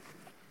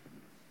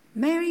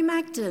Mary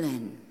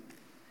Magdalene,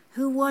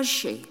 who was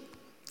she?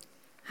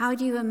 How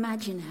do you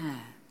imagine her?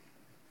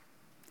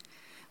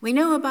 We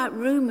know about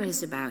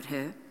rumors about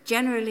her,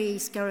 generally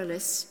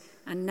scurrilous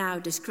and now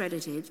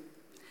discredited,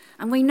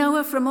 and we know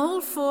her from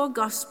all four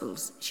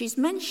Gospels. She's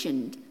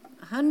mentioned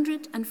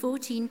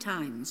 114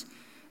 times,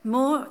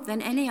 more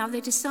than any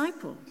other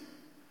disciple.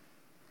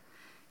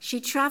 She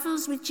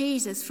travels with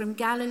Jesus from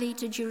Galilee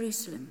to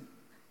Jerusalem,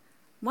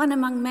 one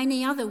among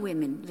many other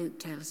women, Luke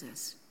tells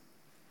us.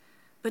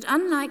 But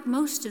unlike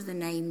most of the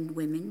named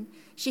women,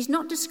 she's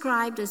not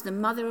described as the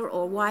mother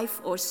or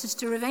wife or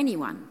sister of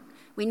anyone.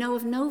 We know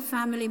of no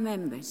family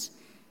members.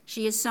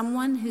 She is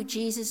someone who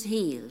Jesus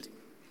healed.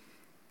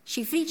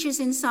 She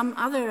features in some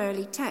other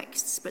early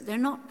texts, but they're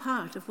not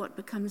part of what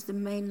becomes the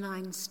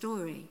mainline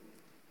story.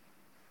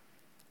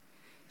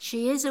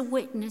 She is a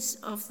witness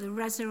of the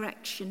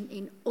resurrection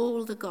in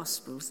all the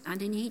Gospels,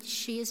 and in each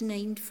she is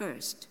named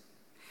first.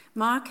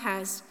 Mark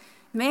has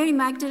Mary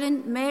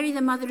Magdalene, Mary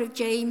the mother of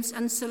James,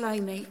 and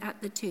Salome at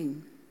the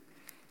tomb.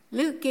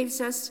 Luke gives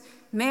us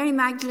Mary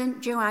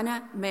Magdalene,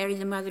 Joanna, Mary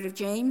the mother of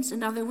James,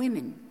 and other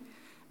women.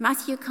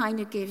 Matthew kind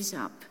of gives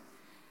up.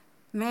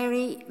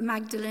 Mary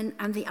Magdalene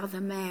and the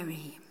other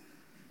Mary.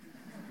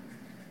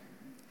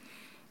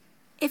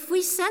 If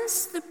we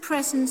sense the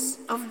presence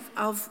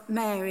of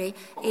Mary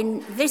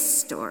in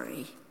this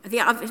story,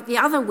 the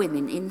other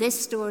women in this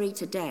story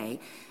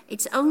today,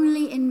 it's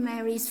only in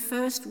Mary's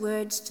first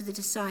words to the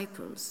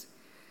disciples.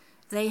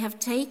 They have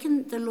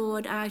taken the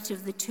Lord out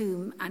of the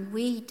tomb, and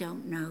we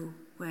don't know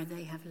where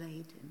they have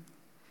laid him.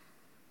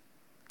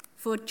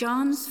 For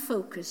John's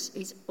focus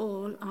is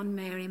all on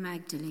Mary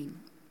Magdalene.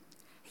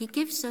 He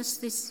gives us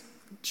this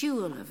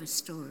jewel of a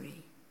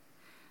story,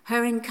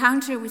 her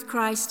encounter with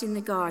Christ in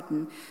the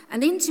garden,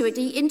 and into it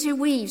he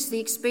interweaves the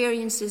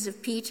experiences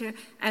of Peter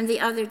and the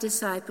other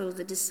disciple,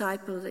 the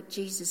disciple that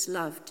Jesus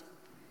loved.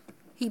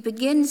 He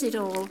begins it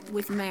all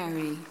with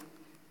Mary.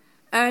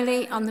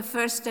 Early on the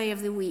first day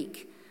of the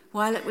week,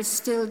 while it was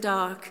still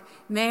dark,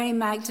 Mary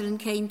Magdalene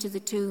came to the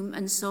tomb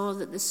and saw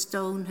that the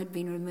stone had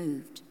been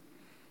removed.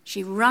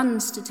 She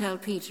runs to tell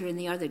Peter and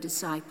the other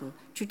disciple,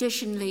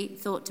 traditionally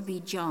thought to be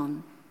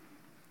John.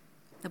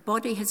 The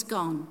body has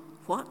gone.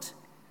 What?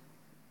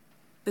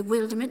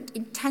 Bewilderment,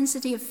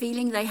 intensity of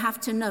feeling, they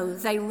have to know.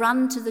 They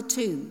run to the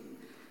tomb.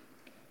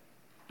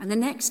 And the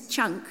next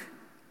chunk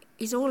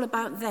is all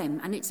about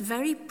them, and it's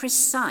very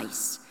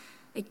precise.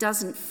 It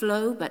doesn't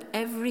flow, but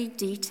every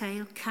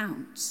detail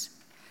counts.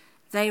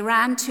 They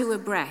ran two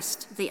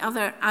abreast. The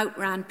other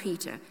outran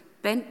Peter,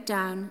 bent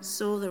down,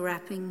 saw the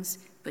wrappings,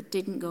 but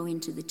didn't go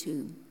into the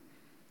tomb.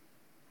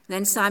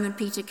 Then Simon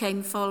Peter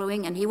came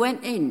following, and he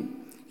went in.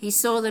 He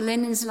saw the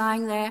linens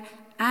lying there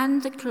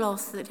and the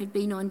cloth that had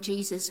been on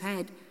Jesus'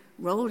 head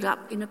rolled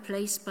up in a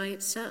place by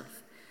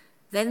itself.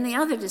 Then the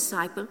other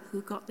disciple,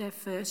 who got there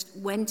first,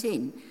 went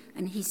in,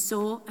 and he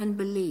saw and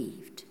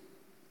believed.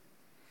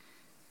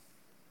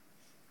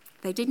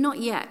 They did not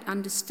yet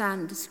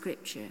understand the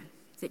scripture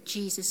that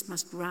Jesus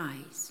must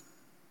rise.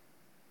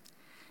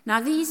 Now,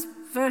 these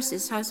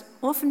verses has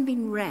often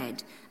been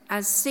read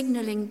as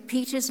signaling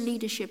Peter's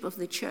leadership of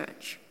the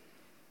church,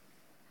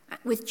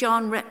 with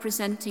John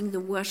representing the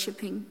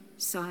worshipping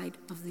side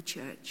of the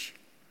church,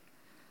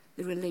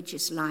 the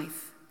religious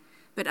life.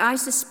 But I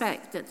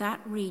suspect that that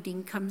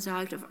reading comes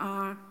out of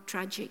our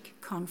tragic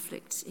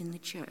conflicts in the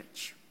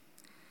church.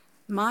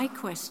 My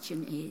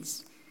question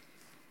is,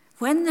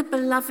 when the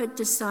beloved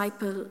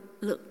disciple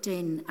looked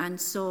in and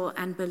saw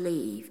and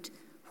believed,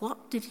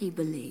 what did he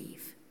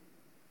believe?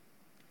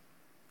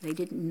 They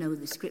didn't know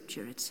the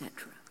scripture,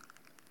 etc.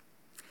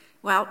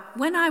 Well,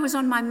 when I was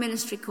on my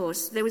ministry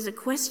course, there was a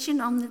question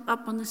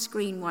up on the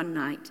screen one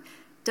night.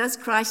 Does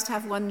Christ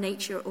have one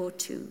nature or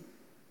two?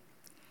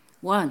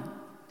 One,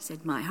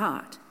 said my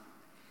heart.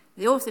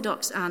 The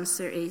orthodox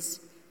answer is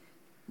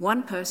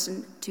one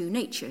person, two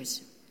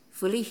natures,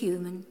 fully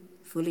human,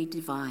 fully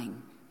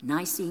divine.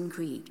 Nicene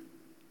Creed.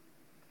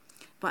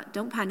 But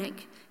don't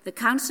panic. The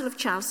Council of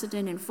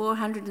Chalcedon in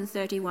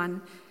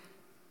 431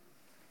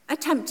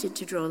 attempted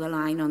to draw the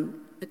line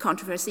on the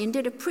controversy and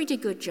did a pretty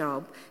good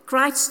job.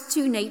 Christ's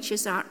two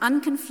natures are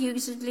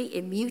unconfusedly,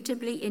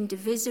 immutably,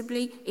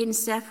 indivisibly,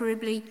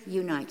 inseparably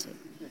united.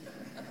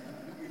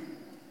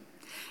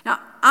 Now,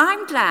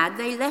 I'm glad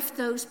they left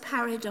those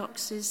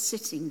paradoxes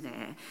sitting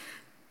there.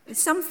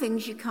 Some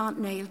things you can't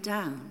nail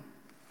down.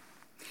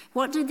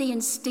 What did the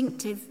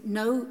instinctive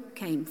know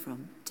came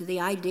from to the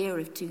idea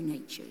of two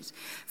natures?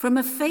 From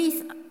a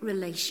faith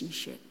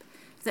relationship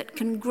that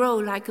can grow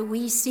like a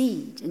wee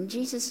seed. And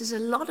Jesus has a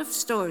lot of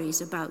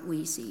stories about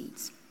wee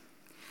seeds.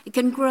 It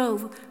can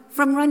grow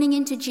from running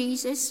into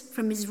Jesus,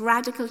 from his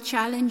radical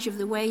challenge of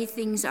the way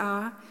things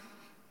are,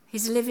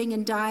 his living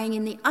and dying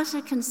in the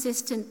utter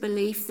consistent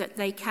belief that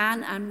they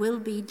can and will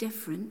be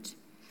different,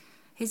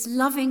 his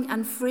loving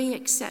and free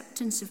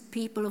acceptance of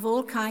people of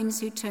all kinds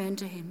who turn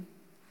to him,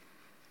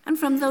 and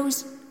from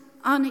those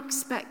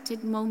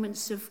unexpected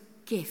moments of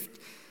gift,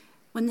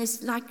 when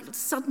there's like a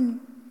sudden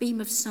beam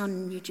of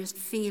sun you just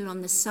feel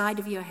on the side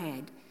of your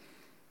head,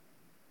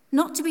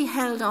 not to be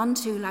held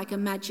onto like a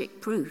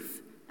magic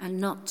proof and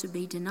not to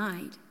be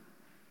denied.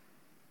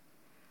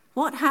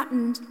 What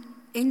happened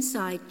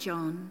inside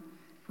John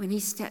when he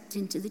stepped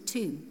into the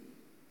tomb?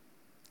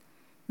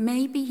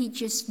 Maybe he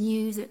just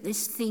knew that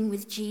this thing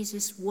with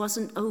Jesus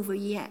wasn't over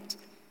yet.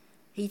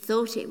 He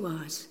thought it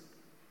was,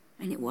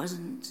 and it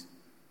wasn't.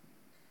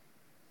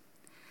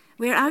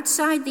 We're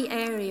outside the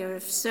area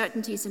of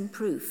certainties and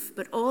proof,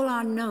 but all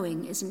our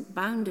knowing isn't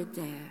bounded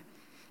there.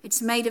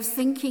 It's made of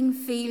thinking,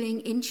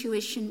 feeling,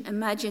 intuition,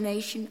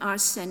 imagination, our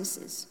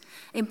senses.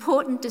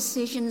 Important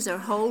decisions are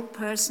whole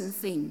person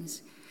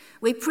things.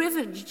 We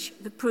privilege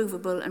the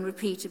provable and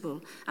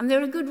repeatable, and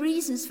there are good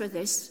reasons for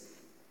this.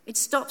 It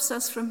stops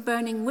us from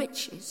burning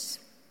witches.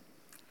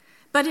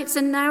 But it's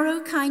a narrow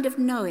kind of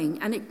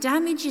knowing, and it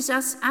damages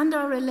us and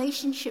our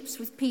relationships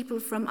with people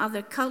from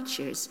other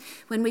cultures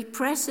when we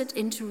press it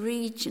into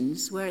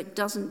regions where it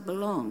doesn't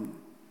belong.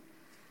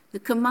 The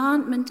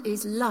commandment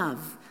is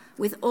love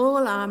with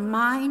all our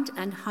mind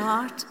and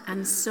heart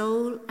and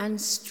soul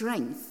and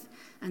strength.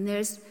 And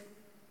there's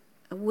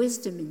a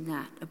wisdom in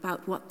that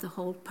about what the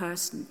whole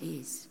person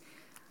is.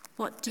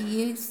 What do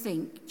you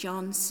think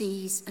John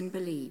sees and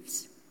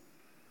believes?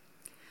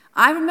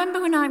 I remember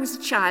when I was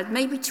a child,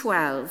 maybe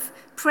 12,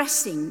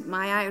 pressing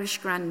my Irish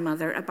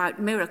grandmother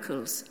about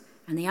miracles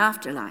and the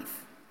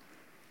afterlife.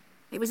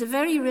 It was a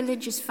very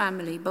religious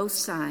family, both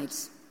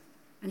sides.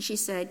 And she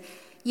said,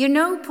 "You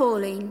know,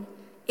 Pauline,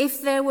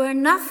 if there were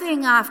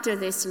nothing after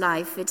this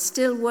life, it's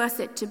still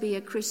worth it to be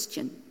a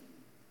Christian."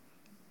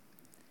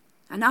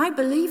 And I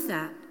believe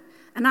that.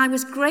 And I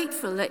was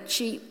grateful that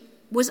she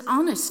was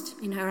honest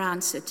in her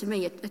answer to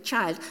me, a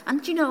child.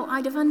 And, you know,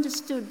 I'd have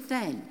understood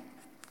then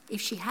if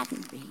she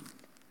hadn't been.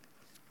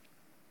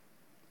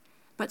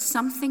 But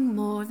something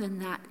more than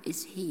that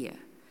is here.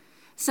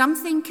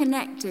 Something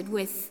connected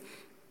with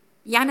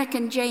Yannick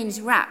and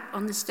Jane's rap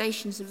on the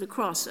Stations of the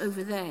Cross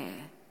over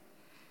there.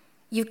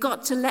 You've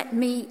got to let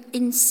me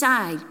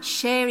inside,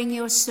 sharing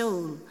your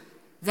soul.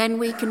 Then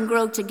we can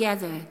grow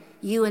together,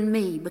 you and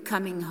me,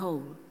 becoming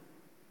whole.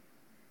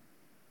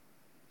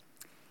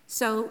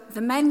 So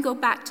the men go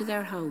back to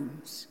their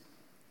homes.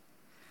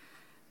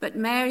 But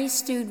Mary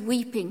stood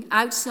weeping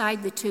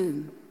outside the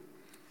tomb.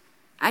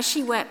 As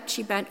she wept,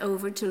 she bent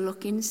over to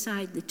look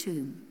inside the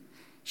tomb.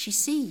 She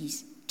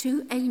sees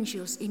 2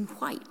 angels in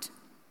white.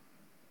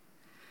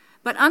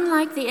 But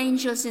unlike the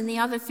angels in the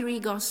other 3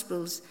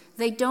 Gospels,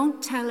 they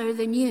don't tell her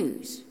the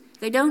news.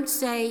 They don't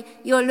say,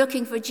 "You're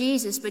looking for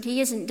Jesus, but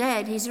he isn't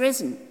dead, he's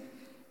risen."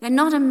 They're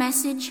not a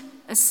message,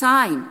 a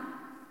sign.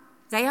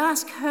 They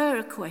ask her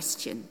a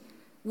question.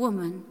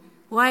 "Woman,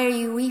 why are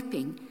you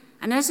weeping?"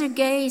 And as her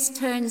gaze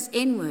turns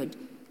inward,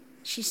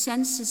 she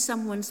senses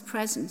someone's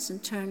presence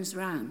and turns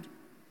round.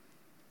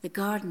 The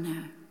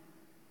gardener.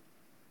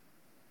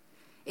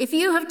 "If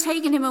you have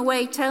taken him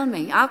away, tell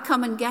me. I'll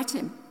come and get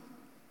him."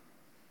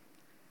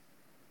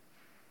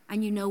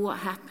 And you know what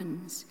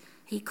happens.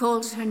 He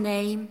calls her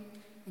name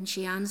and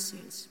she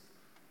answers.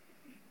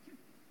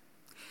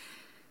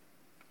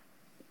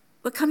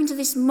 We're coming to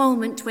this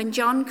moment when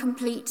John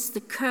completes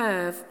the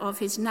curve of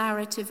his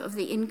narrative of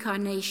the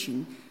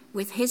incarnation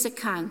with his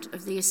account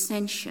of the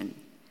ascension.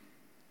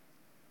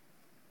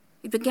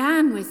 It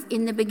began with,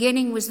 "In the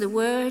beginning was the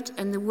Word,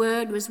 and the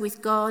Word was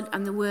with God,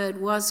 and the Word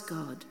was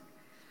God."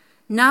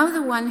 Now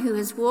the one who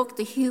has walked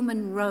the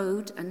human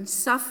road and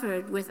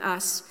suffered with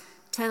us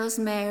tells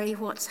Mary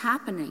what's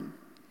happening.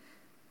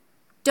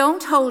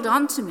 "Don't hold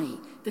on to me,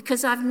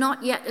 because I've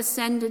not yet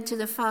ascended to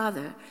the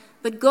Father,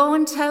 but go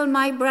and tell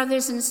my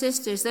brothers and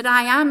sisters that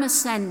I am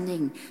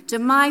ascending to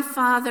my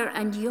Father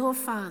and your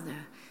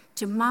Father,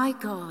 to my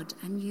God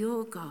and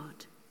your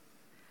God."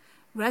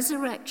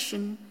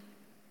 Resurrection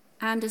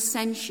and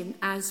ascension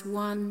as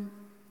one.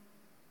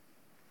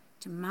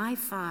 To my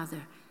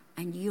Father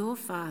and your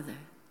Father,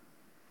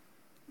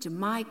 to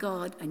my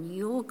God and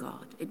your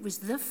God. It was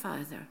the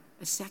Father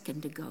a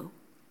second ago.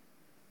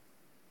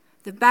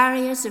 The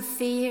barriers of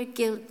fear,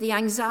 guilt, the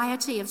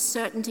anxiety of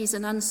certainties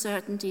and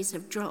uncertainties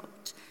have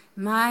dropped.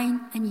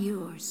 Mine and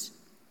yours.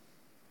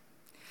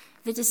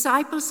 The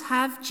disciples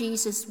have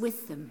Jesus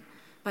with them,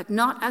 but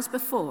not as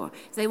before.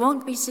 They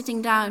won't be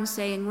sitting down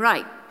saying,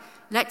 "Right,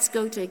 let's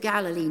go to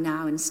Galilee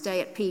now and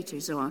stay at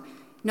Peter's," or,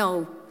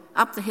 "No,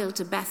 up the hill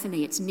to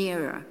Bethany, it's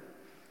nearer."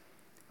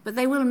 But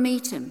they will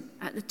meet him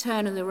at the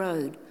turn of the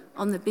road,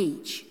 on the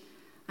beach,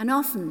 and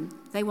often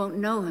they won't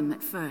know him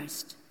at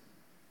first.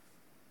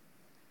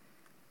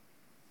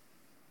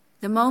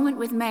 The moment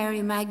with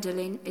Mary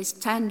Magdalene is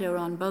tender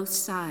on both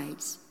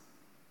sides.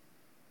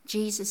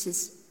 Jesus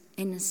is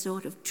in a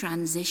sort of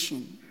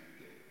transition.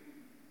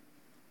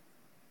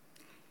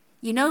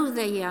 You know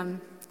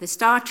the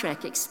Star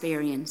Trek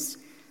experience,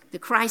 the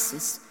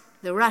crisis,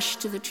 the rush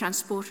to the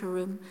transporter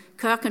room,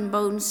 Kirk and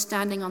Bones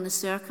standing on the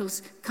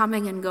circles,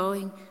 coming and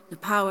going, the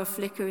power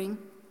flickering.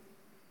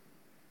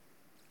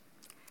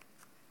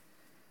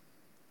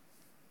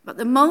 But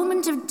the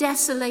moment of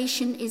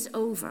desolation is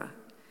over,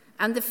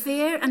 and the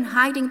fear and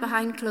hiding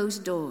behind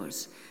closed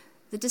doors.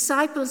 The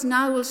disciples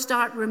now will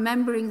start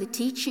remembering the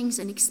teachings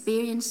and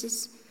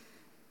experiences.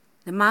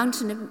 the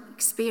mountain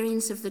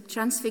experience of the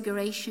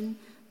transfiguration,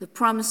 the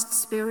promised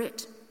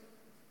Spirit.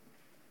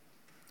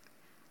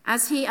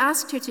 As he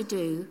asked her to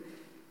do,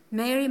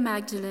 Mary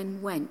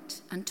Magdalene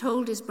went and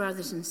told his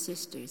brothers and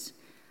sisters,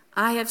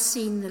 "I have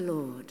seen the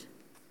Lord."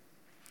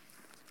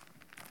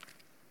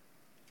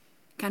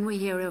 Can we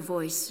hear her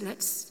voice?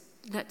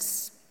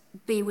 Let's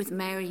be with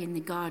Mary in the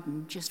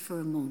garden just for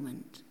a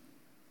moment.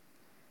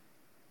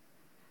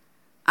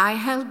 "I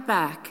held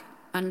back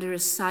under a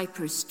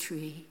cypress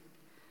tree,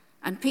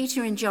 and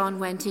Peter and John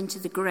went into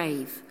the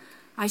grave.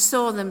 I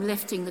saw them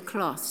lifting the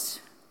cloths.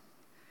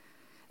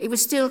 It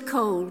was still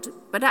cold,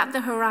 but at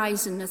the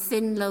horizon a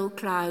thin, low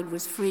cloud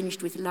was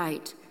fringed with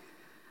light.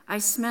 I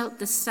smelt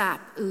the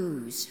sap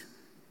ooze.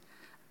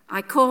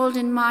 I called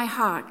in my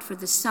heart for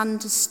the sun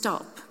to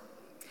stop.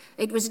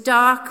 It was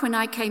dark when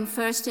I came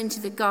first into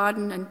the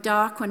garden and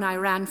dark when I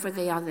ran for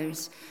the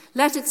others.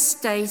 Let it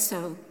stay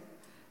so.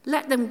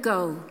 Let them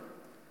go.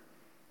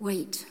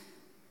 Wait,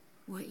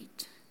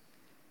 wait.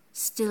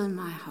 Still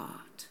my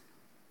heart.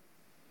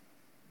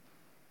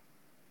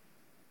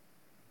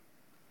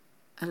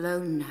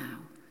 Alone now.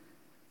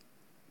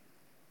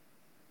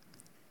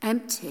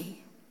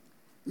 Empty.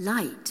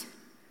 Light.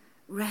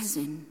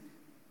 Resin.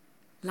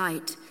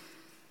 Light.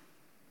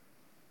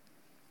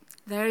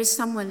 There is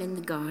someone in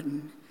the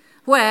garden.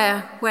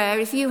 Where,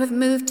 if you have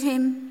moved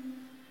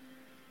him?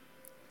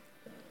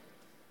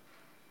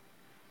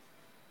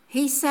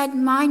 He said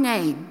my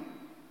name.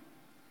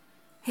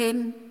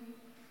 Him,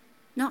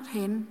 not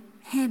him,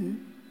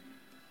 him.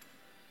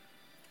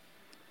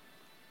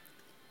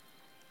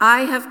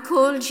 I have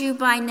called you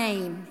by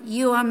name.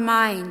 You are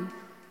mine.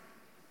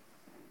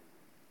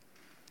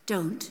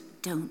 Don't.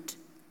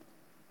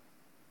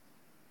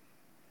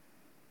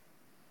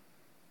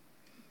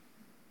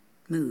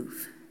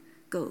 Move,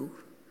 go,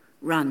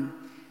 run,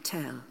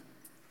 tell.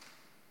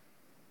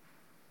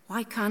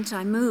 Why can't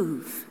I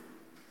move?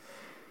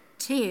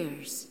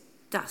 Tears,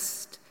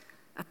 dust,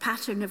 a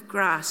pattern of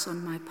grass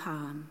on my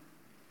palm.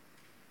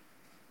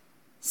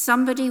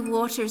 Somebody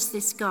waters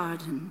this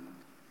garden.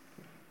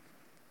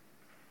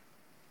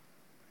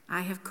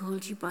 I have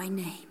called you by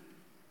name,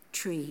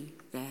 tree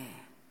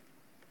there.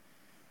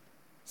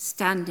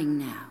 Standing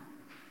now.